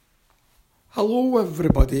Hello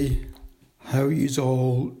everybody, how yous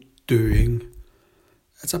all doing?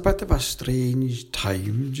 It's a bit of a strange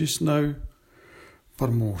time just now for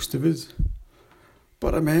most of us.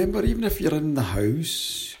 But remember, even if you're in the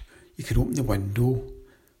house, you can open the window,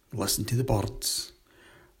 listen to the birds,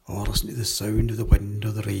 or listen to the sound of the wind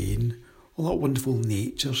or the rain. All that wonderful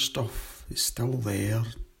nature stuff is still there,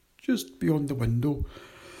 just beyond the window.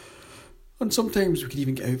 And sometimes we can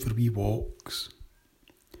even get out for wee walks.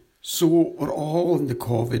 So we're all in the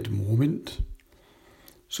COVID moment.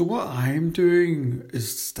 So what I'm doing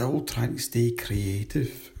is still trying to stay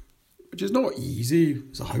creative, which is not easy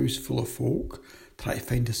as a house full of folk, try to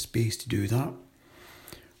find a space to do that.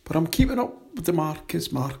 But I'm keeping up with the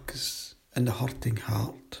Marcus and the Hurting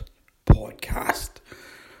Heart podcast.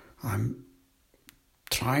 I'm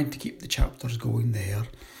trying to keep the chapters going there.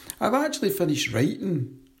 I've actually finished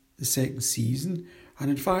writing the second season,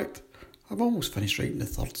 and in fact, I've almost finished writing the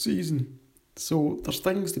third season, so there's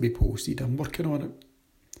things to be posted. I'm working on it.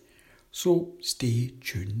 So stay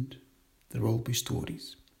tuned. There will be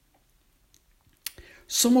stories.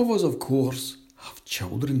 Some of us, of course, have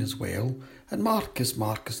children as well, and Marcus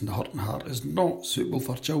and the Hurting Heart is not suitable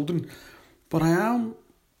for children, but I am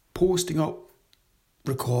posting up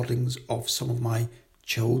recordings of some of my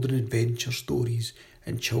children adventure stories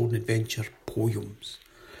and children adventure poems,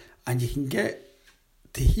 and you can get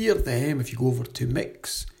to hear them if you go over to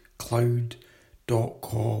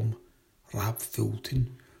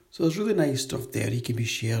mixcloud.com/Rabfulton. So there's really nice stuff there you can be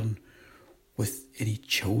sharing with any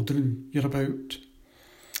children you're about.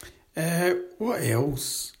 What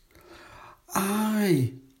else?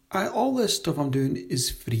 All this stuff I'm doing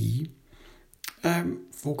is free.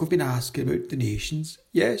 Folk have been asking about donations.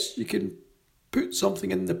 Yes, you can put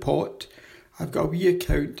something in the pot. I've got a wee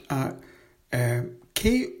account at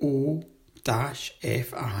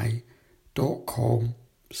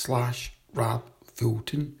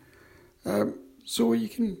ko-fi.com/Rabfulton. So you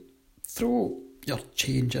can throw your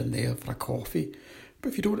change in there for a coffee. But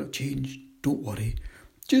if you don't have change, don't worry.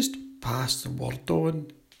 Just pass the word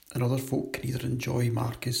on, and other folk can either enjoy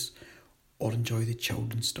Marcus or enjoy the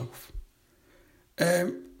children's stuff.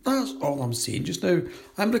 That's all I'm saying just now.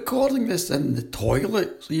 I'm recording this in the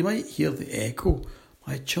toilet, so you might hear the echo.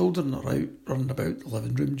 My children are out running about the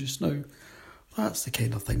living room just now. That's the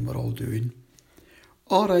kind of thing we're all doing.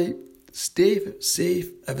 Alright, stay safe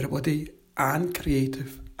everybody, and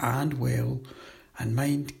creative and well. And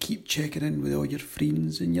mind, keep checking in with all your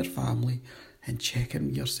friends and your family, and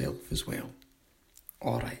checking yourself as well.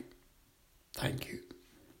 Alright, thank you.